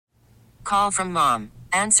Call from mom.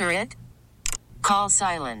 Answer it. Call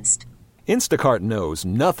silenced. Instacart knows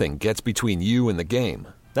nothing gets between you and the game.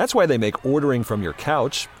 That's why they make ordering from your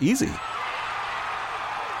couch easy.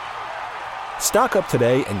 Stock up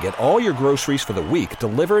today and get all your groceries for the week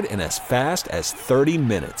delivered in as fast as 30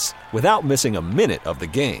 minutes without missing a minute of the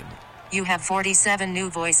game. You have 47 new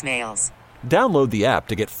voicemails. Download the app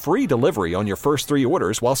to get free delivery on your first 3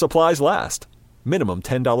 orders while supplies last. Minimum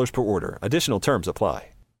 $10 per order. Additional terms apply.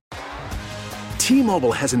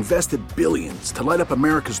 T-Mobile has invested billions to light up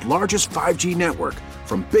America's largest 5G network,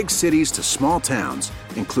 from big cities to small towns,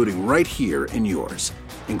 including right here in yours.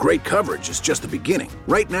 And great coverage is just the beginning.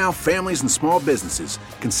 Right now, families and small businesses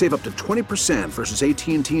can save up to 20% versus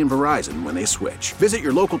AT&T and Verizon when they switch. Visit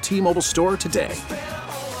your local T-Mobile store today.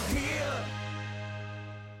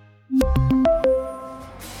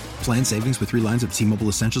 Plan savings with 3 lines of T-Mobile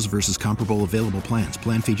Essentials versus comparable available plans.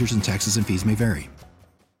 Plan features and taxes and fees may vary.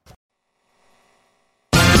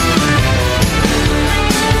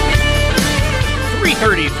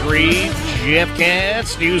 .33 Jeff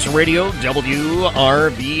Katz, News Radio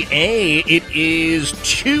WRVA. It is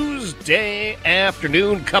Tuesday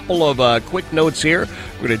afternoon. Couple of quick notes here.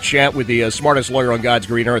 We're going to chat with the smartest lawyer on God's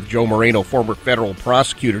green earth, Joe Moreno, former federal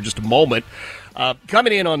prosecutor. Just a moment.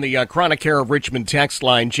 Coming in on the Chronic Care of Richmond text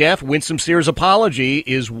line, Jeff, Winsome Sears' apology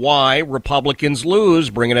is why Republicans lose,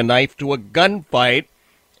 bringing a knife to a gunfight.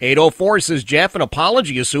 804 says, Jeff, an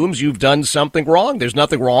apology assumes you've done something wrong. There's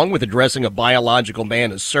nothing wrong with addressing a biological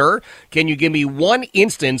man as sir. Can you give me one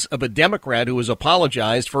instance of a Democrat who has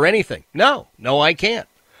apologized for anything? No, I can't.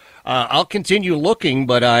 I'll continue looking,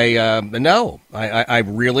 but I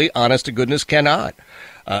really, honest to goodness, cannot.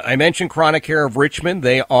 I mentioned Chronic Care of Richmond.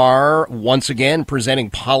 They are once again presenting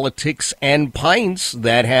Politics and Pints.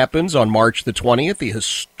 That happens on March the 20th, the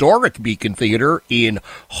historic Beacon Theater in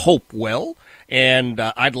Hopewell. And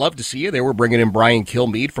I'd love to see you. They were bringing in Brian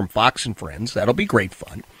Kilmeade from Fox and Friends. That'll be great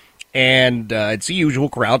fun. And it's the usual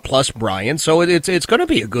crowd plus Brian. So it's going to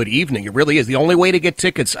be a good evening. It really is. The only way to get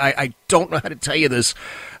tickets, I don't know how to tell you this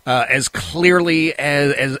as clearly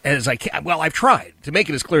as I can. Well, I've tried to make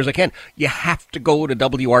it as clear as I can. You have to go to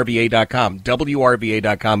WRVA.com.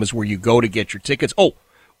 WRVA.com is where you go to get your tickets. Oh,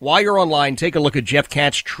 while you're online, take a look at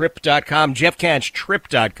JeffKatzTrip.com,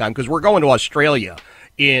 JeffKatzTrip.com, because we're going to Australia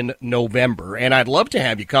in November, and I'd love to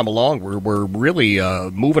have you come along. We're really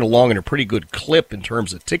moving along in a pretty good clip in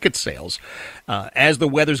terms of ticket sales. As the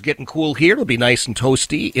weather's getting cool here, it'll be nice and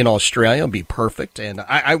toasty in Australia. It'll be perfect, and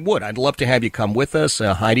I'd love to have you come with us.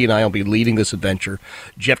 Heidi and I will be leading this adventure.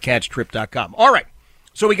 JeffKatzTrip.com. All right,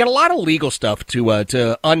 so we got a lot of legal stuff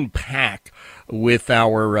to unpack with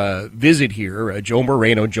our visit here. Joe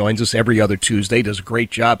Moreno joins us every other Tuesday, does a great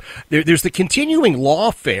job. There's the continuing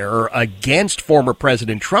lawfare against former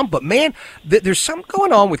President Trump, but man, there's something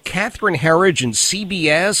going on with Catherine Herridge and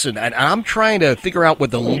CBS, and I'm trying to figure out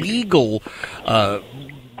what the legal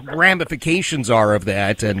ramifications are of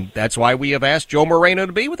that, and that's why we have asked Joe Moreno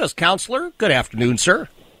to be with us. Counselor, good afternoon, sir.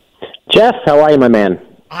 Jeff, how are you, my man?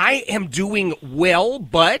 I am doing well,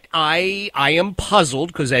 but I am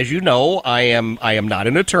puzzled because, as you know, I am not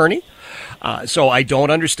an attorney, so I don't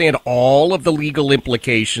understand all of the legal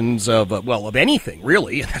implications of anything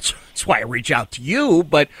really. That's why I reach out to you.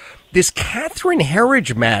 But this Catherine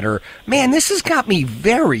Herridge matter, man, this has got me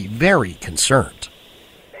very, very concerned.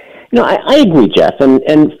 No, I agree, Jeff.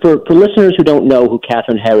 And for listeners who don't know who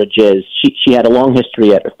Catherine Herridge is, she had a long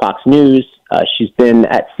history at Fox News. She's been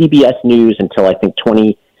at CBS News until I think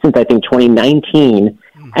 2019,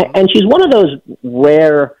 and she's one of those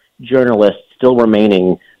rare journalists still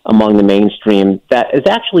remaining among the mainstream that is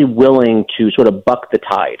actually willing to sort of buck the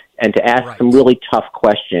tide and to ask some really tough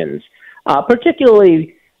questions,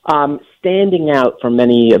 particularly standing out from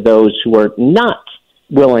many of those who are not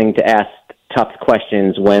willing to ask tough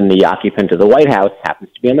questions when the occupant of the White House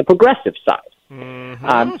happens to be on the progressive side.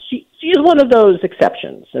 Mm-hmm. She is one of those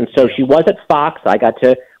exceptions, and so she was at Fox. I got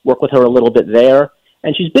to work with her a little bit there,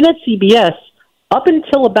 and she's been at CBS up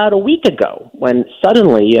until about a week ago when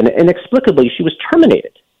suddenly and inexplicably she was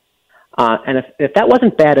terminated. And if that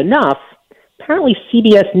wasn't bad enough, apparently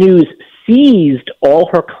CBS News seized all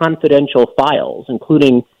her confidential files,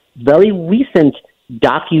 including very recent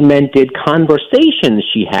documented conversations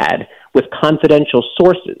she had with confidential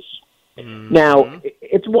sources. Mm-hmm. Now,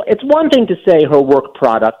 it's one thing to say her work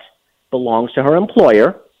product belongs to her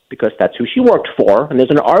employer, because that's who she worked for, and there's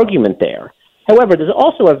an argument there. However, there's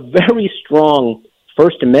also a very strong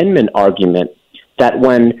First Amendment argument that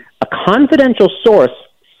when a confidential source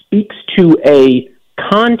speaks to a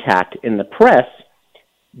contact in the press,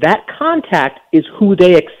 that contact is who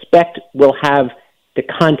they expect will have the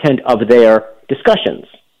content of their discussions.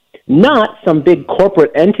 not some big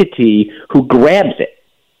corporate entity who grabs it.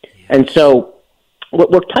 And so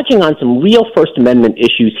we're touching on some real First Amendment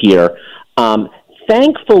issues here.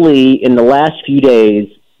 Thankfully, in the last few days,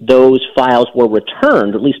 those files were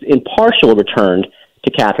returned, at least in partial returned,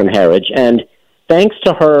 to Catherine Herridge. And thanks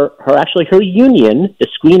to her union, the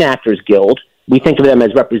Screen Actors Guild, we think of them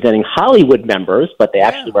as representing Hollywood members, but they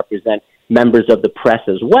actually represent members of the press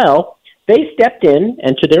as well. They stepped in,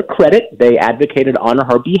 and to their credit, they advocated on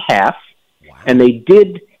her behalf, and they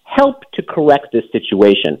did help to correct this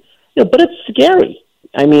situation. But it's scary.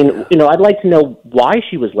 I mean, I'd like to know why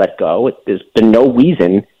she was let go. There's been no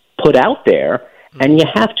reason put out there, and you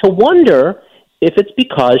have to wonder if it's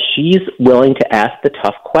because she's willing to ask the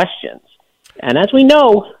tough questions. And as we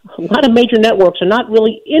know, a lot of major networks are not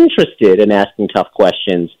really interested in asking tough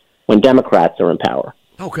questions when Democrats are in power.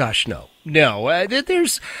 Oh, gosh, no. No, I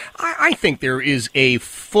think there is a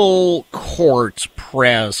full court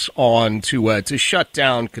press on to shut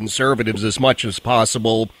down conservatives as much as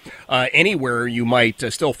possible anywhere you might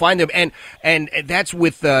still find them. And that's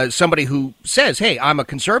with somebody who says, hey, I'm a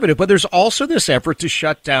conservative. But there's also this effort to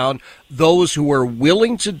shut down those who are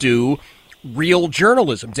willing to do real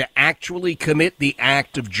journalism, to actually commit the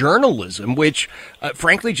act of journalism, which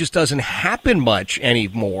frankly just doesn't happen much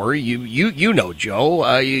anymore. You know,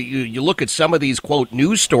 Joe, you look at some of these quote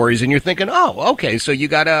news stories and you're thinking, oh, okay, so you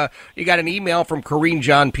got an email from Karine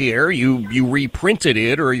Jean-Pierre, you reprinted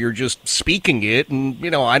it, or you're just speaking it, and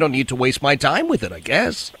I don't need to waste my time with it, I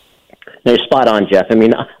guess. No, you're spot on, Jeff. I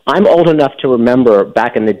mean, I'm old enough to remember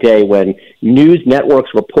back in the day when news networks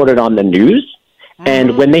reported on the news.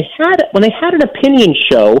 And when they had an opinion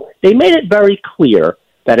show, they made it very clear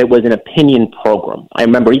that it was an opinion program. I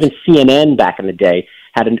remember even CNN back in the day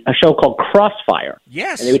had a show called Crossfire.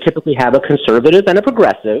 Yes. And they would typically have a conservative and a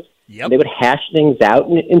progressive. Yep. And they would hash things out.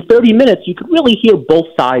 And in 30 minutes, you could really hear both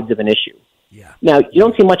sides of an issue. Yeah. Now, you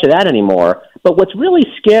don't see much of that anymore. But what's really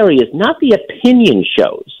scary is not the opinion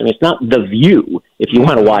shows. I mean, it's not The View, if you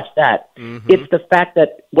want to watch that. It's the fact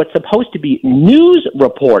that what's supposed to be news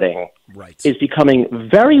reporting is becoming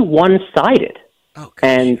very one-sided. Oh,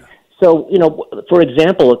 and so, for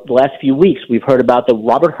example, the last few weeks, we've heard about the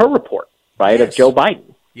Robert Hur report, right, of Joe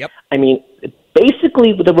Biden. Yep. I mean,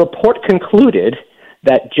 basically, the report concluded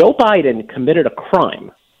that Joe Biden committed a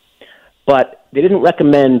crime, but they didn't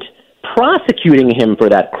recommend prosecuting him for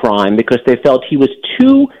that crime because they felt he was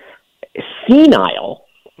too senile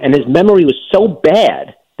and his memory was so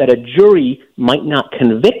bad that a jury might not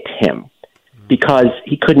convict him because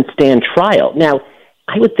he couldn't stand trial. Now,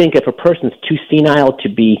 I would think if a person's too senile to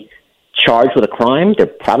be charged with a crime, they're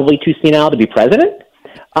probably too senile to be president.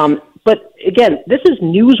 But again, this is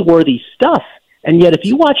newsworthy stuff. And yet, if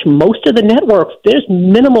you watch most of the networks, there's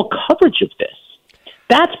minimal coverage of this.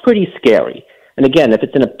 That's pretty scary. And again, if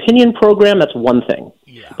it's an opinion program, that's one thing.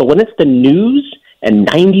 Yeah. But when it's the news and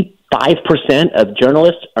 95% of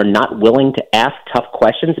journalists are not willing to ask tough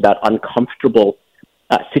questions about uncomfortable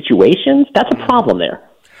situations, that's a problem there.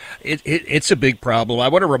 It's a big problem. I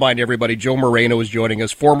want to remind everybody, Joe Moreno is joining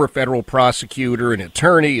us, former federal prosecutor, an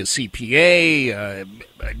attorney, a CPA,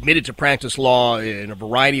 admitted to practice law in a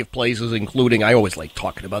variety of places, including, I always like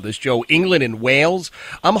talking about this, Joe, England and Wales.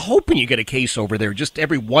 I'm hoping you get a case over there just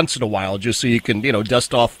every once in a while, just so you can,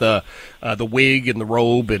 dust off the wig and the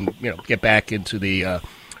robe and, get back into the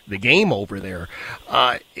game over there.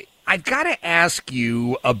 I've got to ask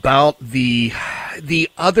you about the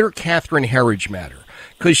other Catherine Herridge matter.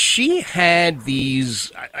 Because she had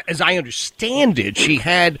these, as I understand it, she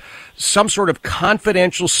had some sort of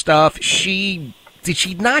confidential stuff. Did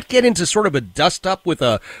she not get into sort of a dust up with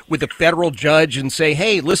a federal judge and say,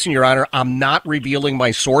 hey, listen, Your Honor, I'm not revealing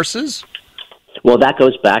my sources? Well, that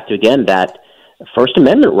goes back to, again, that First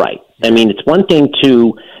Amendment right. I mean, it's one thing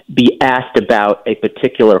to be asked about a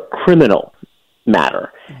particular criminal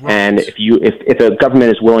matter. Right. And if a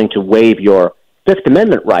government is willing to waive your Fifth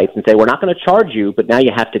Amendment rights and say, we're not going to charge you, but now you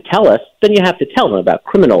have to tell us, then you have to tell them about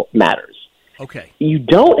criminal matters. Okay. You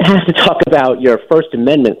don't have to talk about your First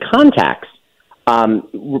Amendment contacts,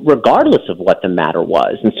 regardless of what the matter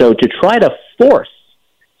was. And so to try to force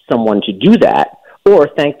someone to do that, or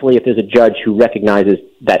thankfully if there's a judge who recognizes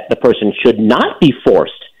that the person should not be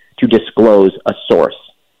forced to disclose a source,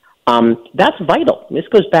 that's vital. This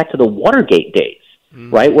goes back to the Watergate days,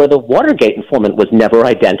 right, where the Watergate informant was never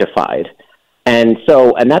identified. And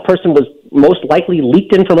that person was most likely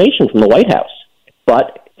leaked information from the White House.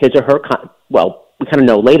 But his or her, we kind of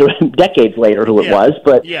know later, decades later who it was,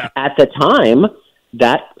 but at the time,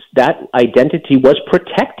 that identity was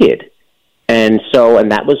protected. And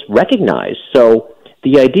that was recognized. So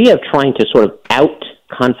the idea of trying to sort of out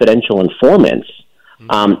confidential informants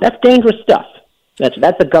That's dangerous stuff.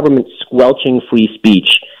 That's the government squelching free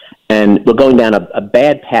speech, and we're going down a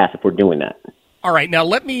bad path if we're doing that. All right, now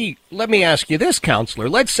let me ask you this, Counselor.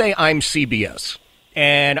 Let's say I'm CBS,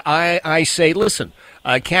 and I say, listen,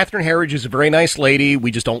 Catherine Herridge is a very nice lady.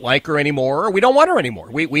 We just don't like her anymore, or we don't want her anymore.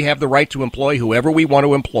 We have the right to employ whoever we want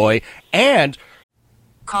to employ, and...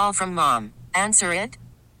 Call from mom. Answer it.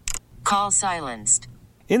 Call silenced.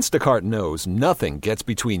 Instacart knows nothing gets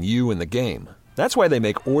between you and the game. That's why they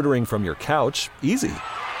make ordering from your couch easy.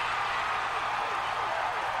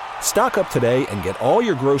 Stock up today and get all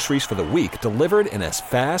your groceries for the week delivered in as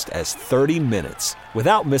fast as 30 minutes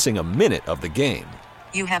without missing a minute of the game.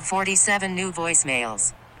 You have 47 new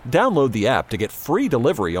voicemails. Download the app to get free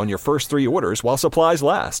delivery on your first 3 orders while supplies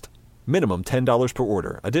last. Minimum $10 per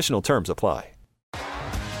order. Additional terms apply.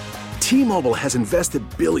 T-Mobile has invested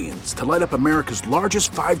billions to light up America's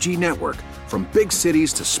largest 5G network, from big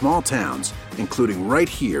cities to small towns, including right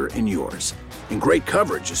here in yours. And great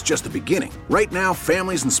coverage is just the beginning. Right now,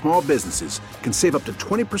 families and small businesses can save up to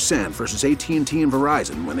 20% versus AT&T and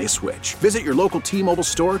Verizon when they switch. Visit your local T-Mobile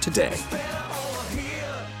store today.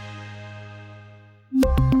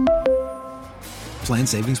 Plan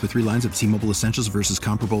savings with 3 lines of T-Mobile Essentials versus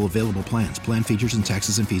comparable available plans. Plan features and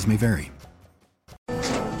taxes and fees may vary.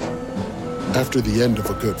 After the end of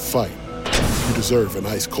a good fight, you deserve an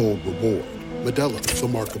ice-cold reward. Modelo is the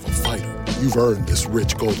mark of a fighter. You've earned this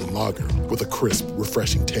rich golden lager with a crisp,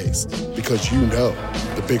 refreshing taste. Because you know,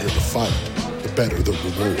 the bigger the fight, the better the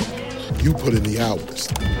reward. You put in the hours,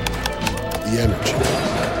 the energy,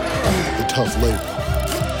 the tough labor.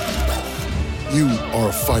 You are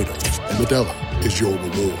a fighter, and Modelo is your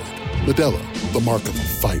reward. Modelo, the mark of a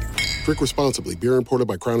fighter. Drink responsibly. Beer imported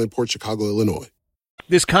by Crown Imports, Chicago, Illinois.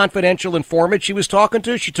 This confidential informant she was talking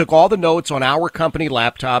to, she took all the notes on our company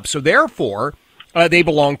laptop, so therefore they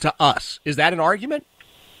belong to us. Is that an argument?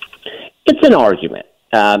 It's an argument.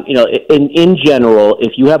 In general,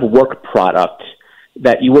 if you have a work product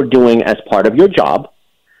that you are doing as part of your job,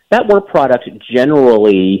 that work product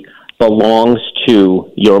generally belongs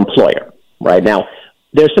to your employer. Right now,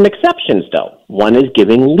 there's some exceptions, though. One is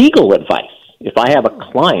giving legal advice. If I have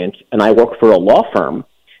a client and I work for a law firm,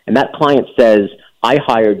 and that client says, I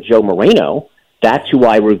hired Joe Moreno, that's who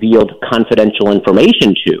I revealed confidential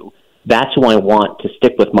information to, that's who I want to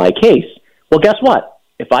stick with my case. Well, guess what?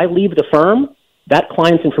 If I leave the firm, that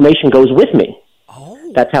client's information goes with me.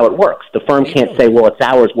 Oh. That's how it works. The firm can't say, well, it's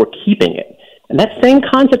ours, we're keeping it. And that same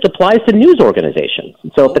concept applies to news organizations.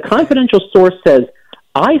 So if the confidential source says,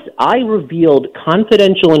 I revealed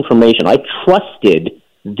confidential information, I trusted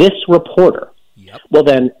this reporter, well,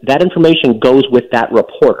 then that information goes with that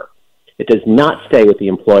reporter. It does not stay with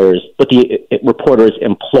the reporter's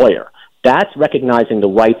employer. That's recognizing the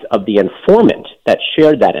rights of the informant that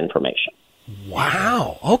shared that information.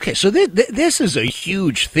 Wow. Okay, so this is a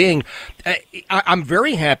huge thing. I'm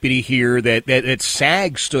very happy to hear that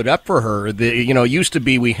SAG stood up for her. It used to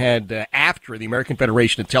be we had AFTRA, the American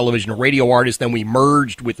Federation of Television and Radio Artists, then we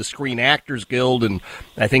merged with the Screen Actors Guild, and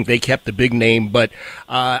I think they kept the big name. But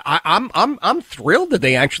I'm thrilled that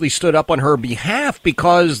they actually stood up on her behalf,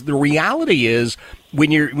 because the reality is,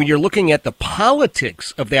 when you're looking at the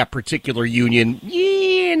politics of that particular union,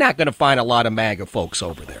 you're not going to find a lot of MAGA folks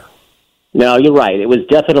over there. No, you're right. It was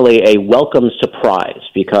definitely a welcome surprise,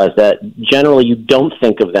 because generally you don't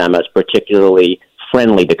think of them as particularly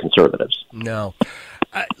friendly to conservatives. No.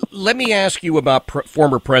 Let me ask you about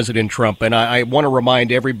former President Trump, and I want to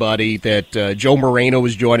remind everybody that Joe Moreno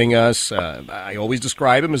is joining us. I always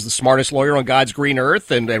describe him as the smartest lawyer on God's green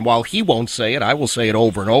earth, and while he won't say it, I will say it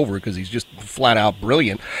over and over because he's just flat out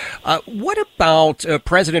brilliant. What about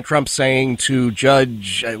President Trump saying to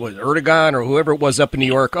Judge Erdogan or whoever it was up in New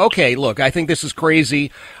York, okay, look, I think this is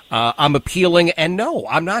crazy. I'm appealing, and no,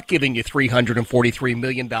 I'm not giving you $343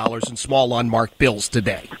 million in small unmarked bills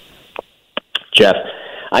today. Jeff,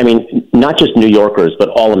 I mean, not just New Yorkers, but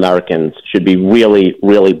all Americans should be really,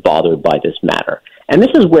 really bothered by this matter. And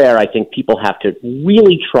this is where I think people have to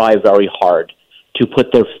really try very hard to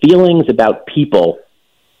put their feelings about people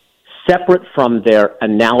separate from their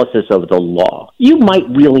analysis of the law. You might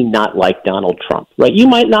really not like Donald Trump, right? You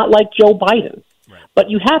might not like Joe Biden, right. But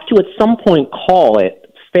you have to at some point call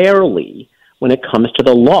it fairly when it comes to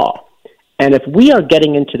the law. And if we are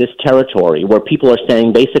getting into this territory where people are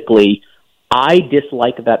saying basically, I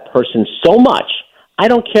dislike that person so much, I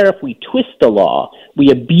don't care if we twist the law,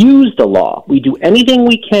 we abuse the law, we do anything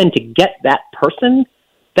we can to get that person,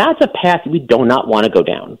 that's a path we do not want to go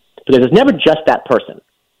down. Because it's never just that person,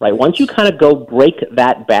 right? Once you kind of go break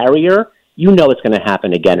that barrier, you know it's going to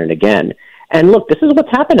happen again and again. And look, this is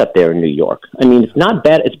what's happened up there in New York. I mean, it's not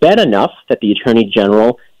bad. It's bad enough that the Attorney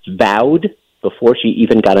General vowed before she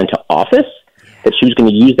even got into office that she was going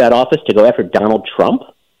to use that office to go after Donald Trump.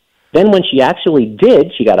 Then when she actually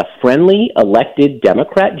did, she got a friendly, elected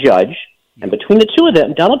Democrat judge. And between the two of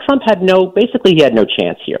them, Donald Trump had no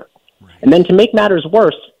chance here. Right. And then to make matters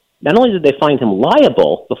worse, not only did they find him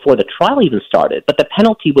liable before the trial even started, but the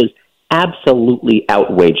penalty was absolutely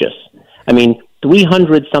outrageous. I mean,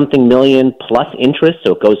 300-something million plus interest,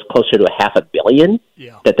 so it goes closer to $500 million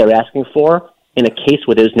that they're asking for in a case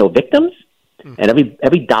where there's no victims. And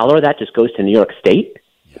every dollar of that just goes to New York State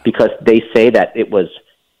because they say that it was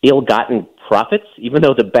ill-gotten profits, even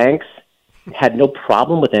though the banks had no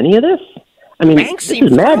problem with any of this. I mean, banks this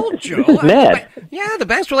is mad. This is mad. The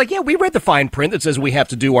banks were like, we read the fine print that says we have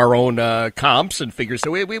to do our own comps and figures,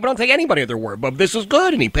 so we don't take anybody at their word. But this is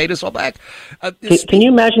good, and he paid us all back. Can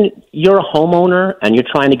you imagine you're a homeowner and you're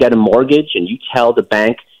trying to get a mortgage, and you tell the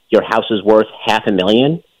bank your house is worth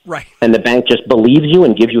 $500,000, right? And the bank just believes you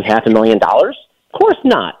and gives you $500,000? Of course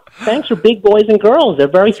not. Banks are big boys and girls. They're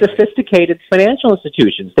very sophisticated financial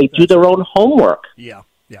institutions. They do their own homework. Yeah.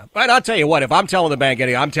 But I'll tell you what, if I'm telling the bank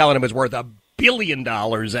anything, I'm telling them it's worth $1 billion,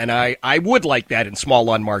 and I would like that in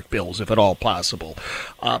small unmarked bills, if at all possible.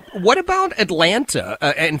 What about Atlanta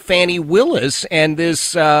and Fannie Willis and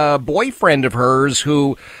this boyfriend of hers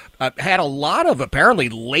who had a lot of apparently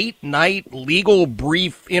late-night legal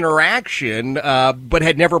brief interaction, but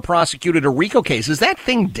had never prosecuted a RICO case? Is that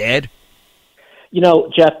thing dead? You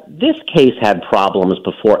know, Jeff, this case had problems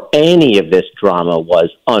before any of this drama was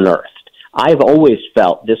unearthed. I've always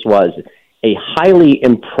felt this was a highly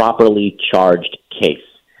improperly charged case.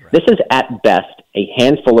 Right. This is, at best, a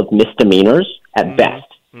handful of misdemeanors, at best.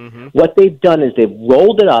 Mm-hmm. What they've done is they've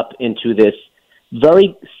rolled it up into this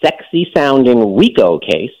very sexy-sounding RICO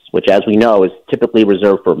case, which, as we know, is typically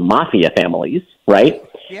reserved for mafia families, right?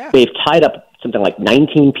 Yeah. They've tied up something like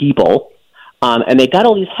 19 people, and they got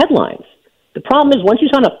all these headlines. The problem is once you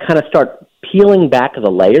kind of start peeling back the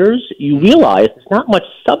layers, you realize there's not much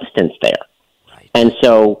substance there. Right. And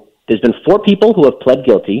so there's been 4 people who have pled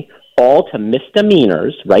guilty, all to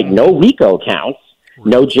misdemeanors, right? No RICO counts,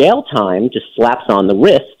 no jail time, just slaps on the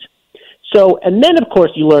wrist. So, and then, of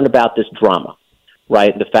course, you learn about this drama,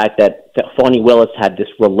 right? The fact that Fannie Willis had this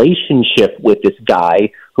relationship with this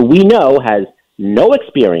guy who we know has no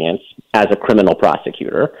experience as a criminal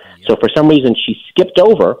prosecutor. Yep. So for some reason, she skipped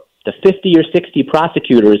over the 50 or 60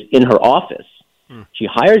 prosecutors in her office. She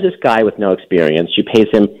hires this guy with no experience. She pays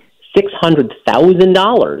him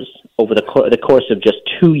 $600,000 over the course of just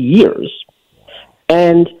 2 years.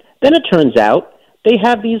 And then it turns out they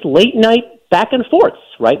have these late-night back and forths,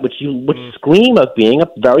 right, which scream of being a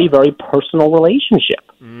very, very personal relationship.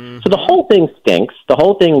 So the whole thing stinks. The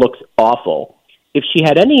whole thing looks awful. If she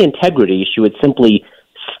had any integrity, she would simply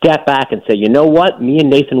step back and say, you know what, me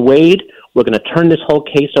and Nathan Wade, we're going to turn this whole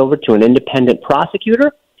case over to an independent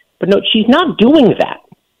prosecutor. But no, she's not doing that.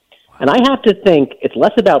 And I have to think it's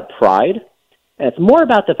less about pride, and it's more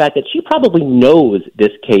about the fact that she probably knows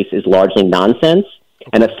this case is largely nonsense.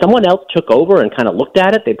 And if someone else took over and kind of looked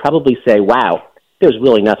at it, they'd probably say, wow, there's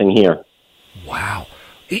really nothing here. Wow.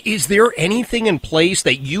 Is there anything in place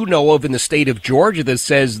that you know of in the state of Georgia that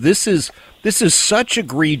says this is such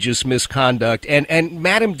egregious misconduct? And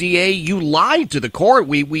Madam DA, you lied to the court.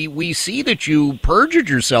 We see that you perjured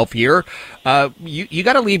yourself here. You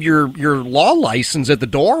got to leave your law license at the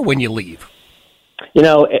door when you leave. You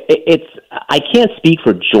know, I can't speak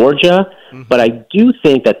for Georgia, but I do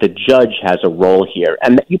think that the judge has a role here.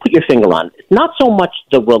 And you put your finger on it. It's not so much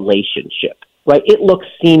the relationship, right? It looks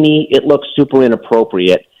seamy. It looks super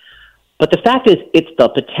inappropriate. But the fact is, it's the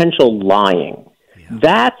potential lying. Yeah.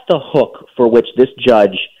 That's the hook for which this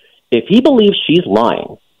judge, if he believes she's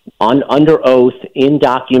lying under oath, in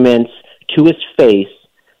documents, to his face,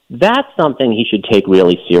 that's something he should take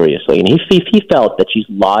really seriously. And if he felt that she's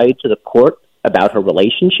lied to the court about her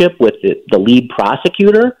relationship with the lead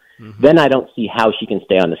prosecutor, then I don't see how she can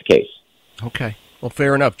stay on this case. Okay. Well,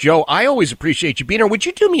 fair enough. Joe, I always appreciate you being here. Would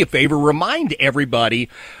you do me a favor, remind everybody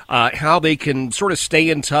how they can sort of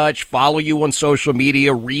stay in touch, follow you on social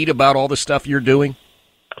media, read about all the stuff you're doing?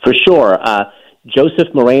 For sure.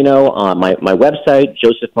 Joseph Moreno on my website,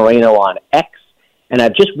 Joseph Moreno on X, and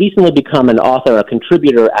I've just recently become an author, a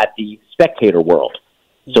contributor at the Spectator World.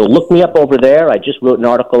 So look me up over there. I just wrote an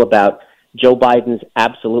article about Joe Biden's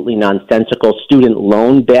absolutely nonsensical student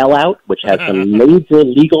loan bailout, which has some major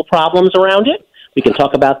legal problems around it. We can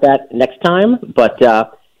talk about that next time, but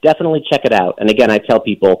definitely check it out. And again, I tell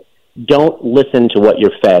people, don't listen to what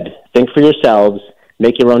you're fed. Think for yourselves,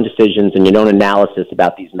 make your own decisions and your own analysis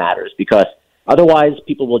about these matters, because Otherwise,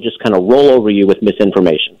 people will just kind of roll over you with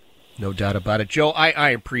misinformation. No doubt about it. Joe, I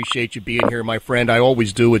appreciate you being here, my friend. I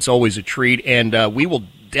always do. It's always a treat. And we will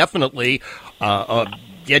definitely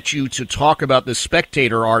get you to talk about the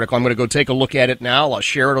Spectator article. I'm going to go take a look at it now. I'll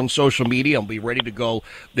share it on social media. I'll be ready to go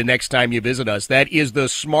the next time you visit us. That is the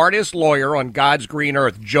smartest lawyer on God's green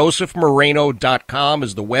earth. JosephMoreno.com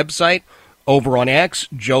is the website. Over on X,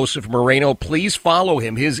 Joseph Moreno. Please follow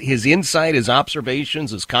him. His insight, his observations,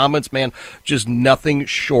 his comments, man, just nothing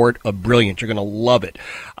short of brilliant. You're going to love it.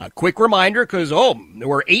 Quick reminder, because,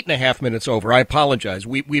 we're 8.5 minutes over. I apologize.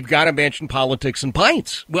 We've got to mention Politics and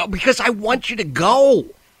Pints. Well, because I want you to go.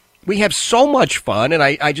 We have so much fun, and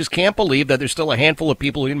I just can't believe that there's still a handful of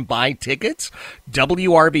people who didn't buy tickets.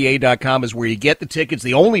 WRVA.com is where you get the tickets,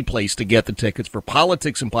 the only place to get the tickets for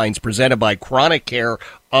Politics and Pints, presented by Chronic Care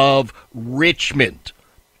of Richmond.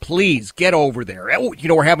 Please get over there. Oh,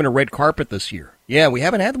 we're having a red carpet this year. Yeah, we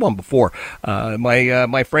haven't had one before.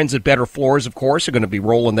 My friends at Better Floors, of course, are going to be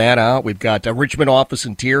rolling that out. We've got Richmond Office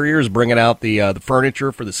Interiors bringing out the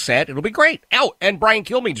furniture for the set. It'll be great. Oh, and Brian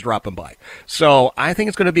Kilmeade's dropping by. So I think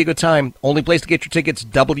it's going to be a good time. Only place to get your tickets,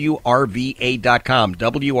 WRVA.com.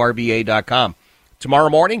 WRVA.com. Tomorrow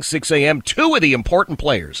morning, 6 a.m., 2 of the important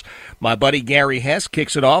players. My buddy Gary Hess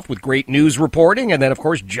kicks it off with great news reporting. And then, of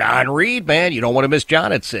course, John Reed, man. You don't want to miss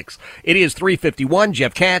John at 6. It is 3:51.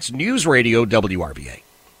 Jeff Katz, News Radio, WRVA.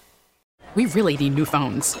 We really need new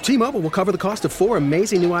phones. T-Mobile will cover the cost of 4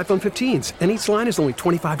 amazing new iPhone 15s, and each line is only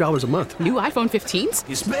 $25 a month. New iPhone 15s?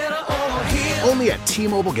 It's better over here. Only at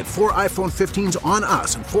T-Mobile, get 4 iPhone 15s on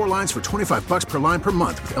us and 4 lines for $25 per line per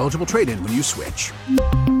month with eligible trade-in when you switch.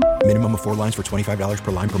 Minimum of 4 lines for $25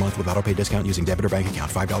 per line per month with autopay discount using debit or bank account.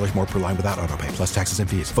 $5 more per line without autopay, plus taxes and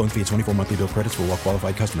fees. Phone fee at 24 monthly bill credits for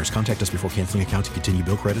well-qualified customers. Contact us before canceling account to continue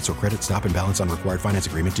bill credits or credit stop and balance on required finance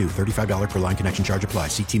agreement due. $35 per line connection charge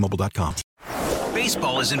applies. See T-Mobile.com.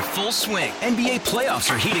 Baseball is in full swing. NBA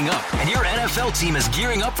playoffs are heating up, and your NFL team is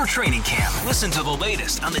gearing up for training camp. Listen to the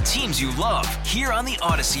latest on the teams you love here on the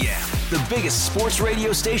Odyssey app. The biggest sports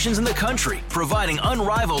radio stations in the country, providing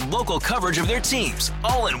unrivaled local coverage of their teams,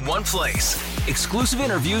 all in one place. Exclusive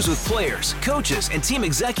interviews with players, coaches, and team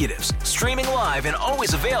executives, streaming live and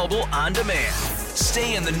always available on demand.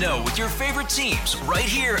 Stay in the know with your favorite teams right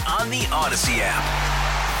here on the Odyssey app.